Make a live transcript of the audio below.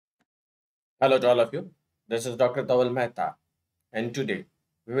Hello to all of you. This is Dr. Dhaval Maheta, and today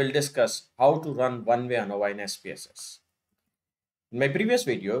we will discuss how to run one-way ANOVA in SPSS. In my previous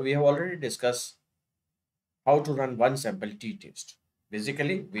video, we have already discussed how to run one sample t-test.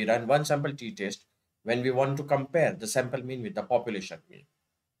 Basically, we run one sample t-test when we want to compare the sample mean with the population mean.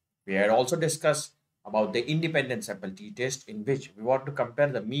 We had also discussed about the independent sample t-test in which we want to compare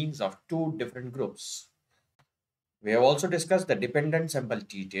the means of two different groups. We have also discussed the dependent sample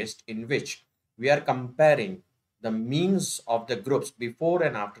t-test in which we are comparing the means of the groups before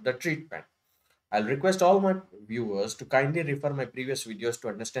and after the treatment. I'll request all my viewers to kindly refer my previous videos to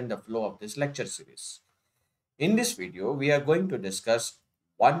understand the flow of this lecture series. In this video, we are going to discuss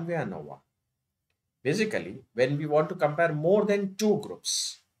one-way ANOVA. Basically, when we want to compare more than two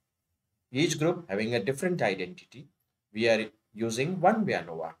groups, each group having a different identity, we are using one-way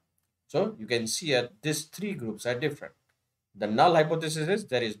ANOVA. So you can see here, these three groups are different. The null hypothesis is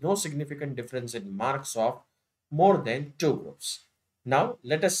there is no significant difference in marks of more than two groups. Now,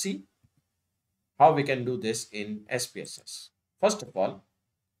 let us see how we can do this in SPSS. First of all,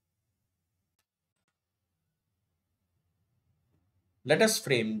 let us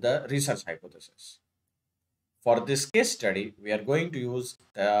frame the research hypothesis. For this case study, we are going to use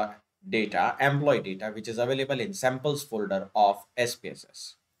the data, employee data, which is available in samples folder of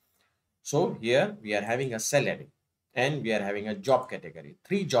SPSS. So here we are having a salary and we are having a job category.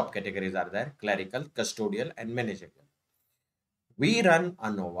 Three job categories are there: clerical, custodial, and managerial. We run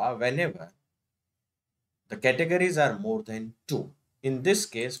ANOVA whenever the categories are more than two. In this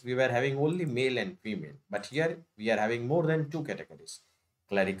case, we were having only male and female, but here we are having more than two categories: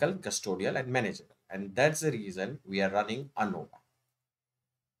 clerical, custodial, and managerial. And that's the reason we are running ANOVA.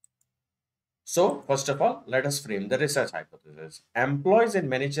 So, first of all, let us frame the research hypothesis. Employees in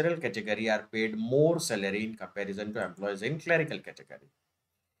managerial category are paid more salary in comparison to employees in clerical category.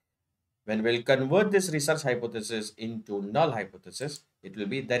 When we'll convert this research hypothesis into null hypothesis, it will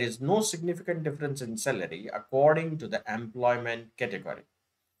be there is no significant difference in salary according to the employment category.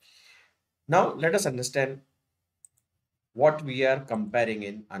 Now, let us understand what we are comparing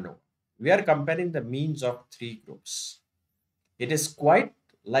in ANOVA. We are comparing the means of three groups. It is quite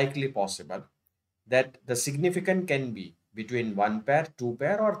likely possible that the significant can be between one pair, two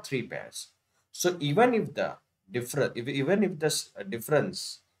pair, or three pairs. So even if the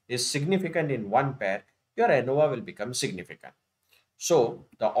difference is significant in one pair, your ANOVA will become significant. So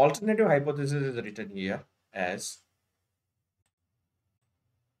the alternative hypothesis is written here as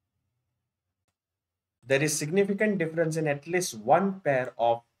there is significant difference in at least one pair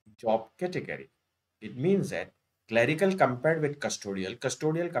of job category. It means that clerical compared with custodial,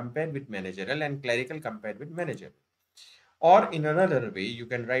 custodial compared with managerial, and clerical compared with managerial. Or in another way, you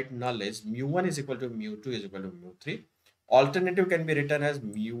can write null as mu1 is equal to mu2 is equal to mu3. Alternative can be written as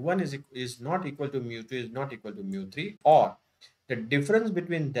mu1 is not equal to mu2 is not equal to mu3, or the difference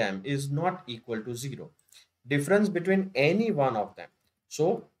between them is not equal to 0. Difference between any one of them.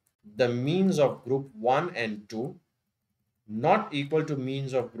 So the means of group 1 and 2 not equal to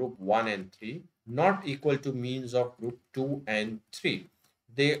means of group 1 and 3, not equal to means of group 2 and 3.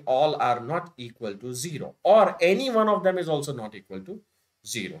 They all are not equal to 0, or any one of them is also not equal to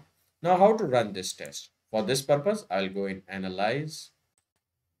 0. Now, how to run this test? For this purpose, I'll go in Analyze,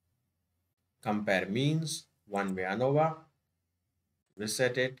 Compare Means, One-Way ANOVA,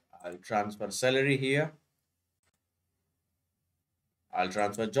 reset it. I'll transfer salary here. I'll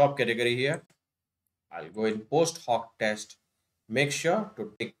transfer job category here. I'll go in Post Hoc Test. Make sure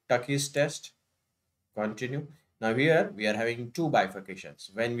to tick Tukey's test. Continue. Now here we are having two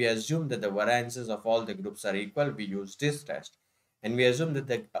bifurcations. When we assume that the variances of all the groups are equal, we use this test. And we assume that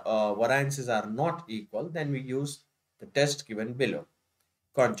the variances are not equal, then we use the test given below.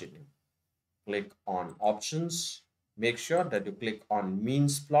 Continue. Click on Options. Make sure that you click on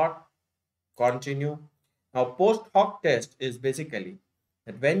Means Plot. Continue. Now post hoc test is basically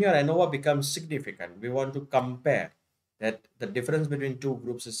that when your ANOVA becomes significant, we want to compare that the difference between two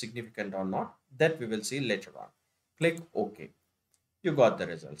groups is significant or not. That we will see later on. Click OK. You got the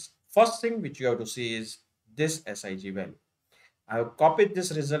results. First thing which you have to see is this SIG value. I have copied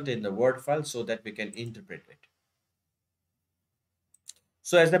this result in the Word file so that we can interpret it.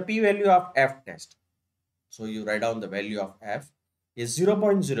 So as the p-value of F test, so you write down the value of F is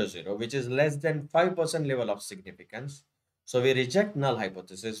 0.00, which is less than 5% level of significance. So we reject null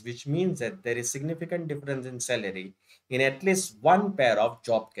hypothesis, which means that there is significant difference in salary in at least one pair of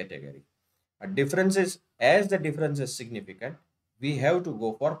job category. A difference is, as the difference is significant, we have to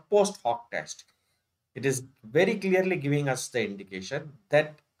go for post hoc test. It is very clearly giving us the indication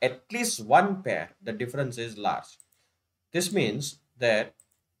that at least one pair, the difference is large. This means that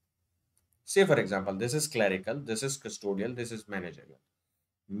Say for example, this is clerical, this is custodial, this is managerial.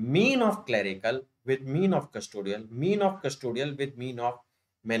 Mean of clerical with mean of custodial with mean of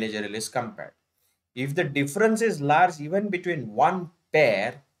managerial is compared. If the difference is large even between one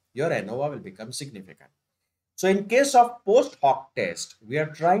pair, your ANOVA will become significant. So in case of post hoc test, we are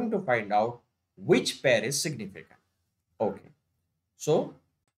trying to find out which pair is significant. Okay. So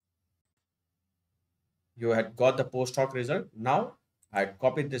you had got the post hoc result. Now I had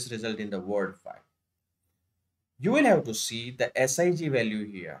copied this result in the Word file. You will have to see the SIG value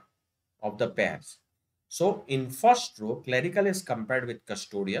here of the pairs. So in first row, clerical is compared with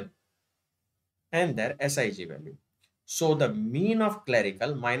custodial and their SIG value. So the mean of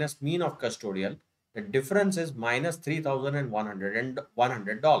clerical minus mean of custodial, the difference is minus $3,100 and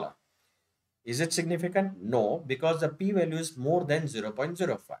 $100. Is it significant? No, because the p-value is more than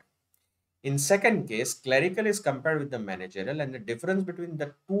 0.05. In second case, clerical is compared with the managerial and the difference between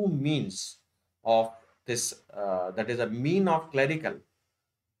the two means of this, that is a mean of clerical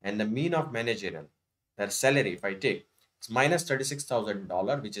and the mean of managerial, their salary, if I take, it's minus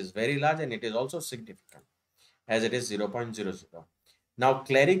 $36,000, which is very large and it is also significant as it is 0.00. Now,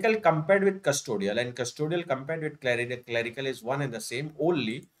 clerical compared with custodial and custodial compared with clerical is one and the same,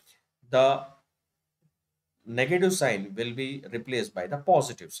 only the negative sign will be replaced by the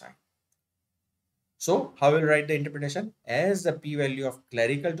positive sign. So, how will write the interpretation? As the p-value of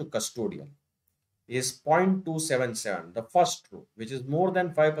clerical to custodial is 0.277, the first row, which is more than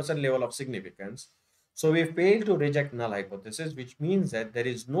 5% level of significance. So we fail to reject null hypothesis, which means that there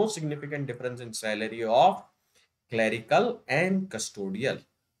is no significant difference in salary of clerical and custodial.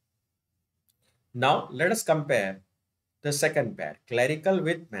 Now let us compare the second pair, clerical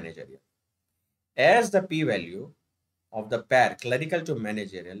with managerial. As the p-value of the pair clerical to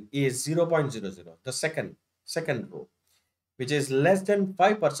managerial is 0.00, the second row, which is less than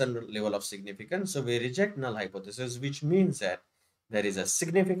 5% level of significance. So we reject null hypothesis, which means that there is a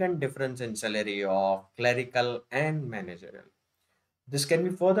significant difference in salary of clerical and managerial. This can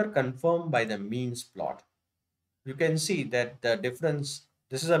be further confirmed by the means plot. You can see that the difference,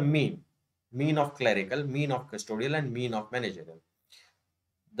 this is a mean of clerical, mean of custodial, and mean of managerial.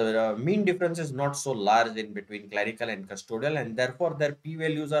 The mean difference is not so large in between clerical and custodial, and therefore their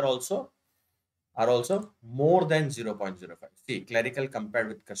p-values are also more than 0.05. See, clerical compared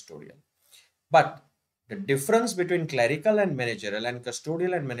with custodial. But the difference between clerical and managerial and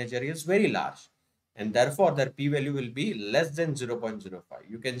custodial and managerial is very large. And therefore, their p-value will be less than 0.05.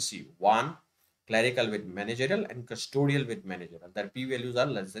 You can see one clerical with managerial and custodial with managerial. Their p-values are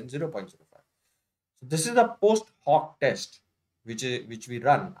less than 0.05. So this is the post hoc test which we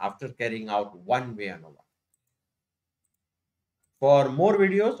run after carrying out one-way ANOVA. For more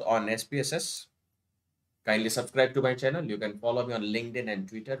videos on SPSS, kindly subscribe to my channel. You can follow me on LinkedIn and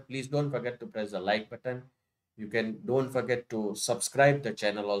Twitter. Please don't forget to press the like button. Don't forget to subscribe the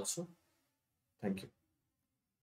channel also. Thank you.